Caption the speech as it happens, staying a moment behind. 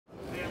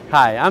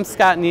Hi, I'm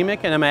Scott Niemiec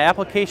and I'm an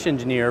application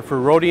engineer for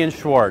Rohde and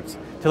Schwarz.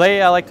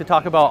 Today I'd like to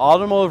talk about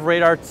automotive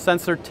radar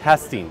sensor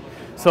testing.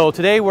 So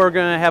today we're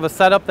going to have a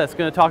setup that's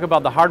going to talk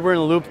about the hardware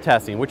and loop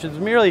testing, which is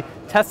merely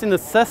testing the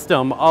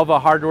system of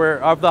the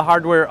hardware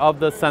of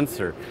the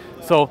sensor.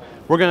 So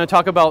we're going to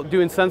talk about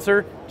doing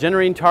sensor,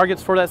 generating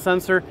targets for that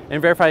sensor,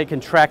 and verify it can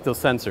track those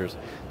sensors.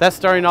 That's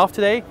starting off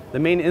today. The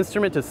main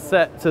instrument to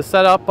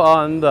set up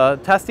on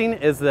the testing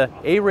is the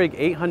ARIG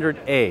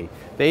 800A.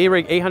 The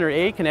ARIG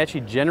 800A can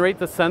actually generate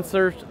the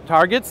sensor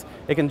targets.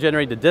 It can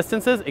generate the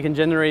distances. It can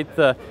generate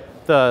the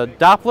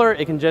Doppler.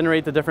 It can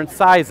generate the different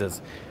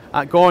sizes.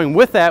 Going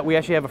with that, we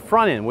actually have a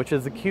front end, which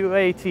is the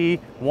QAT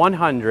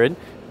 100.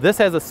 This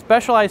has a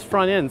specialized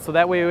front end, so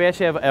that way we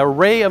actually have an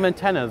array of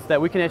antennas that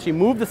we can actually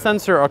move the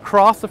sensor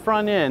across the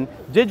front end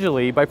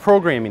digitally by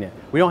programming it.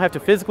 We don't have to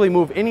physically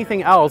move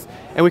anything else,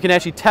 and we can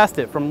actually test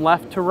it from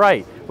left to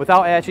right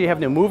without actually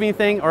having to move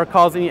anything or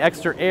cause any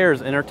extra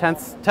errors in our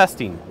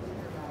testing.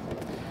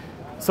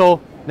 So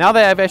now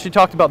that I've actually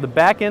talked about the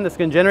back end that's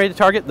going to generate the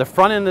target, the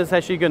front end is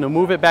actually going to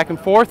move it back and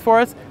forth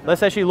for us.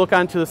 Let's actually look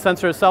onto the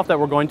sensor itself that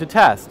we're going to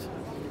test.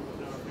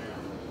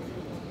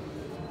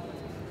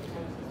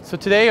 So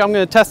today I'm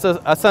going to test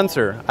a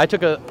sensor. I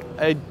took a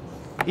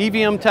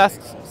EVM test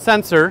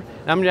sensor,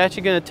 and I'm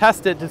actually going to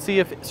test it to see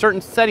if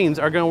certain settings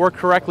are going to work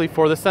correctly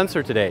for the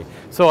sensor today.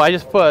 So I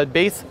just put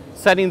base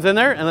settings in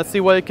there, and let's see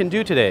what it can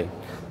do today.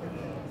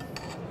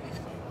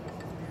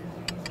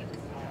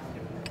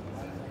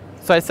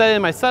 So I set it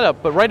in my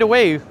setup, but right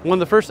away, one of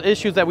the first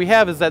issues that we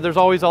have is that there's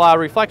always a lot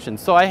of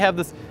reflections. So I have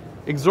this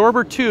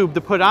absorber tube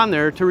to put on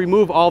there to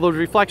remove all those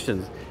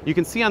reflections. You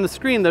can see on the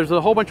screen there's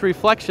a whole bunch of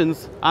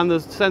reflections on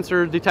the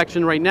sensor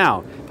detection right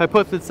now. If I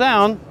put this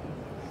down,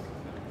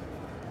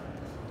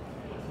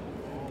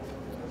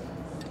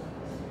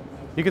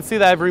 you can see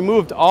that I've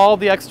removed all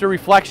the extra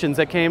reflections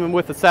that came in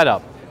with the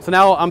setup. So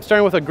now I'm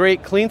starting with a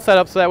great clean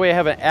setup so that way I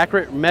have an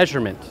accurate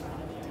measurement.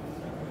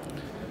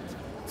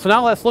 So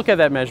now let's look at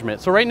that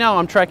measurement. So right now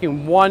I'm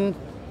tracking one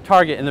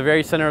target in the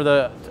very center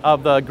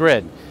of the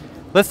grid.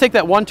 Let's take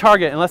that one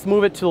target and let's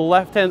move it to the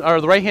left hand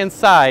or the right hand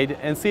side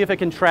and see if it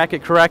can track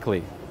it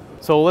correctly.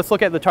 So let's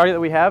look at the target that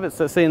we have. It's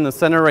say in the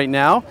center right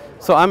now.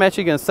 So I'm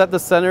actually going to set the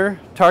center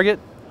target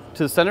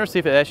to the center, see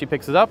if it actually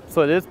picks it up.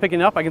 So it is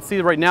picking up. I can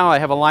see right now I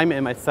have alignment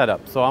in my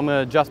setup. So I'm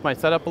going to adjust my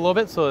setup a little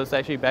bit so it's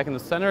actually back in the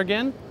center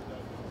again.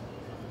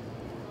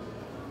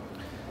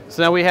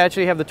 So now we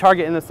actually have the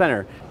target in the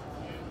center.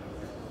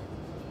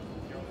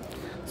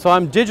 So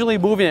I'm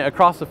digitally moving it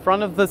across the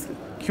front of this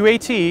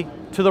QAT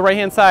to the right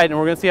hand side, and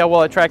we're going to see how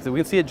well it tracks it. We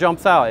can see it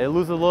jumps out. It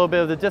loses a little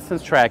bit of the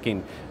distance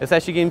tracking. It's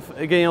actually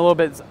getting a little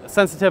bit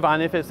sensitive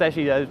on if it's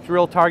actually a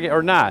real target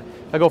or not.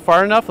 If I go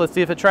far enough, let's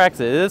see if it tracks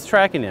it. It is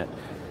tracking it.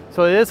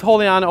 So it is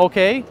holding on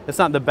okay. It's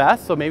not the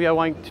best, so maybe I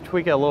want to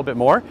tweak it a little bit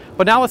more.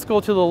 But now let's go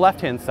to the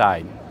left hand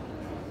side.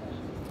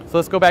 So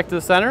let's go back to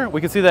the center.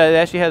 We can see that it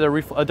actually has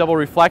a double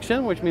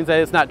reflection, which means that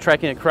it's not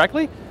tracking it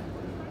correctly.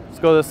 Let's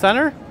go to the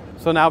center.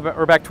 So now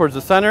we're back towards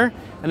the center,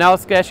 and now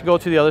let's actually go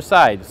to the other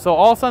side. So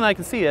all of a sudden I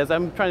can see as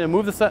I'm trying to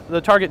move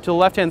the target to the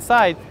left-hand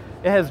side,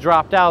 it has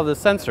dropped out of the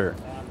sensor.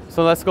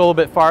 So let's go a little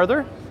bit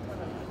farther.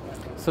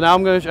 So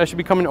now I should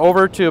be coming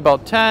over to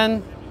about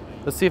 10.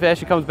 Let's see if it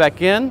actually comes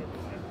back in.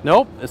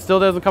 Nope, it still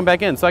doesn't come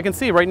back in. So I can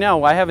see right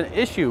now I have an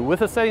issue with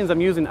the settings I'm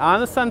using on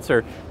the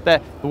sensor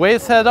that the way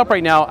it's set up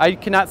right now, I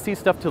cannot see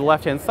stuff to the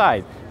left-hand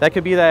side. That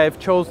could be that I've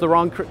chose the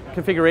wrong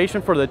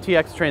configuration for the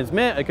TX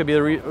transmit. It could be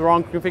the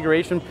wrong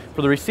configuration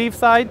for the receive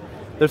side.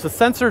 There's the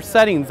sensor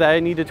settings that I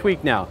need to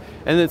tweak now.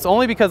 And it's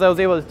only because I was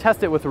able to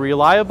test it with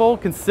reliable,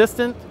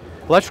 consistent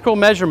electrical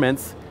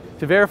measurements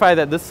to verify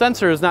that this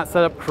sensor is not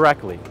set up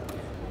correctly.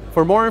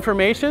 For more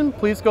information,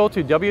 please go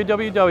to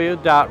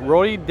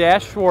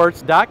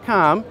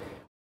www.rohde-schwarz.com